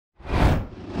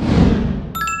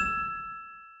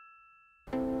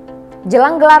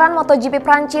Jelang gelaran MotoGP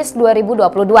Prancis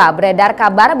 2022, beredar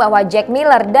kabar bahwa Jack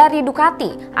Miller dari Ducati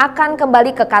akan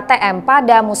kembali ke KTM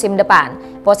pada musim depan.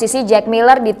 Posisi Jack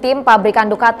Miller di tim pabrikan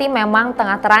Ducati memang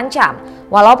tengah terancam.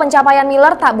 Walau pencapaian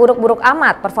Miller tak buruk-buruk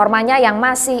amat, performanya yang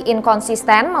masih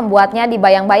inkonsisten membuatnya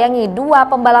dibayang-bayangi dua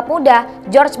pembalap muda,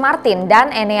 Jorge Martin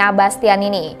dan Enea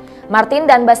Bastianini. Martin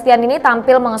dan Bastianini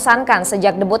tampil mengesankan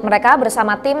sejak debut mereka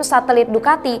bersama tim satelit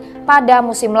Ducati pada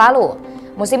musim lalu.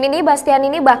 Musim ini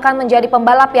Bastianini bahkan menjadi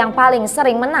pembalap yang paling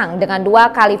sering menang dengan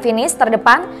 2 kali finish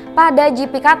terdepan pada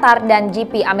GP Qatar dan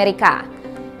GP Amerika.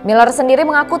 Miller sendiri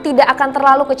mengaku tidak akan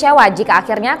terlalu kecewa jika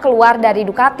akhirnya keluar dari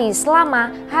Ducati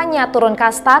selama hanya turun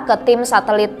kasta ke tim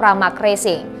satelit Pramac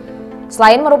Racing.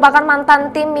 Selain merupakan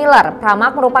mantan tim Miller,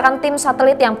 Pramac merupakan tim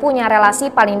satelit yang punya relasi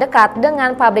paling dekat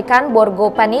dengan pabrikan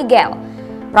buruk-buruk.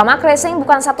 Pramac Racing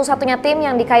bukan satu-satunya tim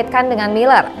yang dikaitkan dengan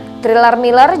Miller. Thriller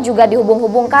Miller juga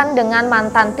dihubung-hubungkan dengan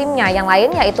mantan timnya yang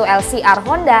lain yaitu LCR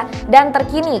Honda dan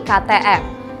terkini KTM.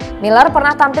 Miller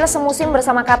pernah tampil semusim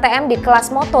bersama KTM di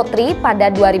kelas Moto3 pada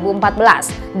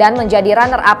 2014 dan menjadi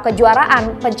runner-up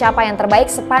kejuaraan pencapaian terbaik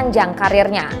sepanjang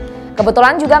karirnya.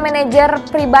 Kebetulan juga manajer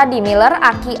pribadi Miller,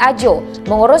 Aki Ajo,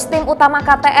 mengurus tim utama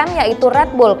KTM yaitu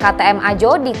Red Bull KTM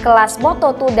Ajo di kelas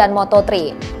Moto2 dan Moto3.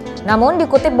 Namun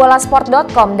dikutip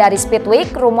bolasport.com dari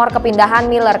Speedweek, rumor kepindahan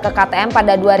Miller ke KTM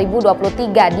pada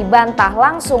 2023 dibantah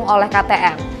langsung oleh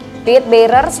KTM. Pete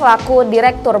Bearer selaku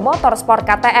Direktur Motorsport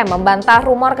KTM membantah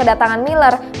rumor kedatangan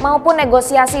Miller maupun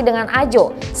negosiasi dengan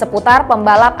Ajo seputar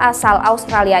pembalap asal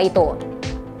Australia itu.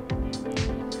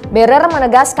 Bearer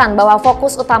menegaskan bahwa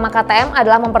fokus utama KTM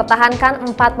adalah mempertahankan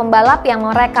 4 pembalap yang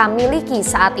mereka miliki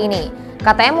saat ini.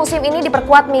 KTM musim ini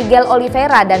diperkuat Miguel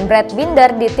Oliveira dan Brad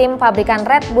Binder di tim pabrikan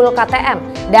Red Bull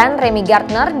KTM dan Remy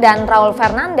Gardner dan Raul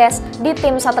Fernandez di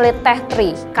tim satelit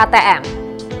Tech3 KTM.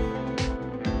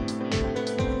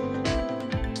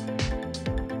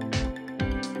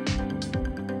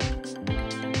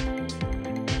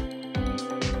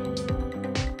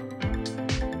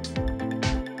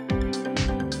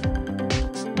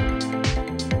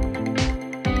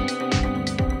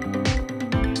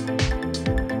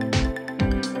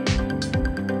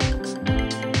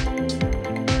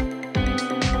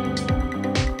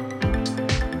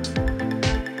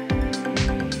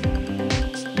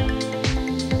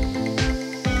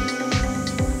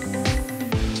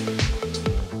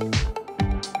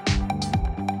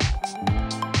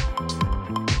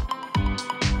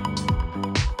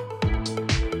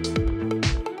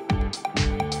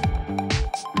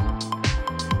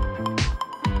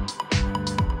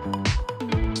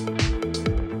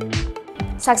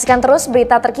 Saksikan terus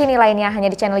berita terkini lainnya hanya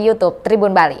di channel YouTube Tribun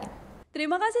Bali.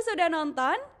 Terima kasih sudah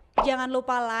nonton. Jangan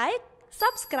lupa like,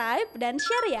 subscribe, dan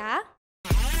share ya.